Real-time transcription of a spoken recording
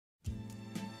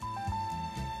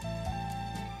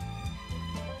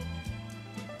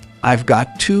I've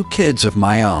got 2 kids of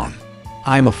my own.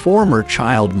 I'm a former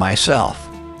child myself.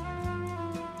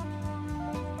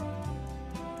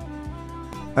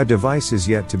 A device is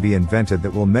yet to be invented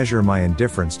that will measure my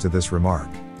indifference to this remark.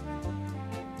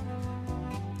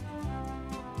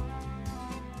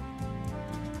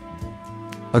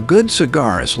 A good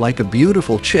cigar is like a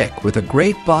beautiful chick with a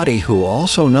great body who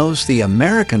also knows the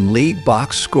American League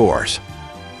box scores.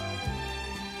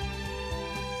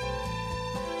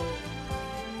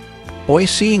 Boy,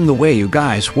 seeing the way you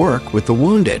guys work with the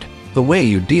wounded, the way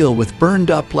you deal with burned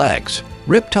up legs,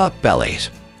 ripped up bellies,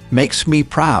 makes me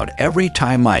proud every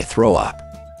time I throw up.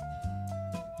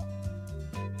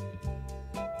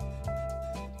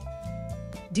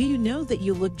 Do you know that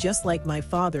you look just like my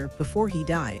father before he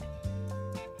died?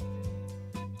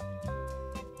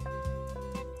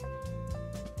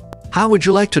 How would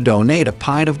you like to donate a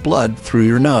pint of blood through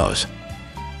your nose?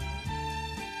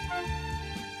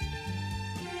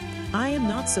 I am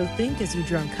not so think as you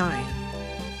drunk Kai.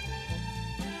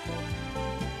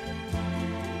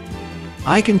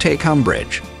 I can take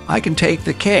umbrage. I can take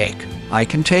the cake. I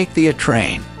can take the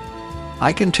train.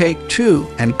 I can take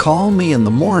 2 and call me in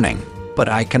the morning, but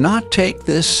I cannot take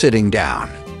this sitting down.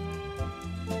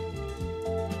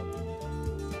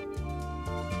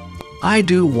 I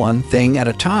do one thing at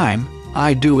a time,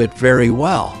 I do it very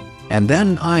well, and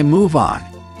then I move on.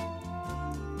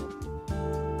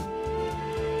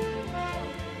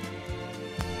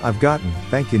 I've gotten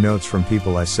thank you notes from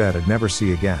people I said I'd never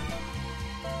see again.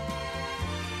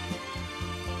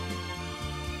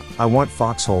 I want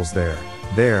foxholes there,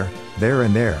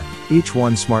 and there, each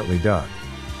one smartly dug.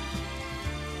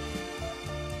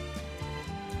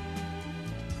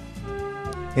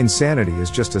 Insanity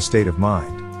is just a state of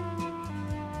mind.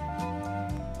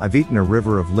 I've eaten a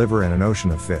river of liver and an ocean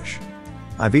of fish.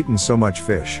 I've eaten so much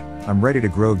fish, I'm ready to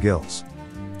grow gills.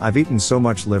 I've eaten so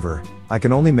much liver, I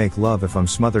can only make love if I'm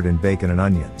smothered in bacon and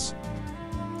onions.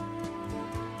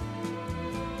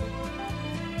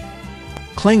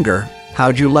 Klinger,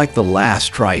 how'd you like the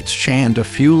last rights and a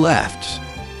few lefts?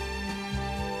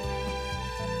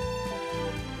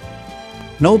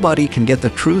 Nobody can get the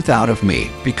truth out of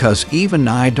me because even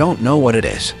I don't know what it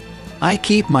is. I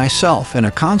keep myself in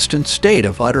a constant state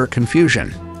of utter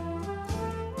confusion.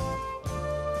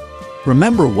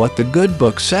 Remember what the good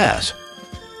book says.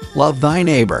 Love thy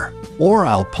neighbor, or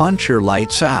I'll punch your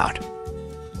lights out.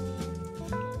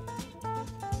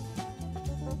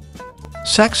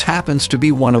 Sex happens to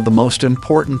be one of the most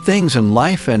important things in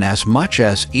life, and as much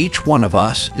as each one of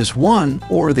us is one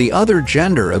or the other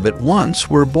gender of it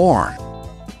once we're born.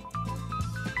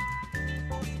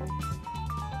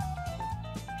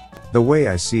 The way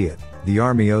I see it, the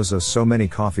Army owes us so many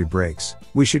coffee breaks,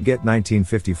 we should get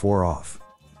 1954 off.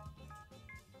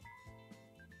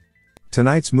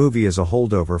 Tonight's movie is a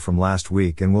holdover from last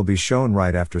week and will be shown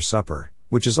right after supper,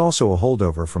 which is also a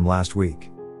holdover from last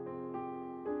week.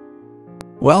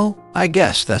 Well, I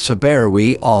guess that's a bear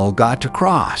we all got to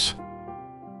cross.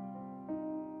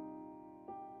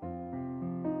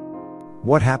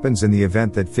 What happens in the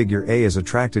event that figure A is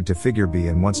attracted to figure B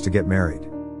and wants to get married?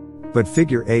 But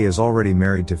figure A is already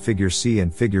married to figure C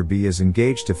and figure B is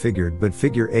engaged to figure, but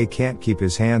figure A can't keep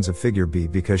his hands of figure B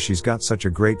because she's got such a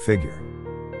great figure.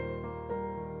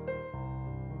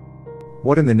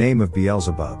 What in the name of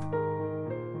Beelzebub?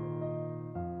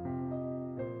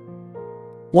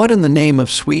 What in the name of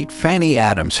sweet Fanny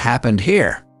Adams happened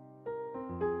here?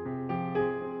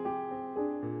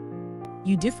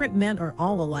 You different men are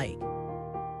all alike.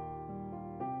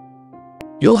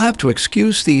 You'll have to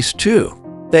excuse these two.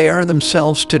 They are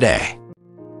themselves today.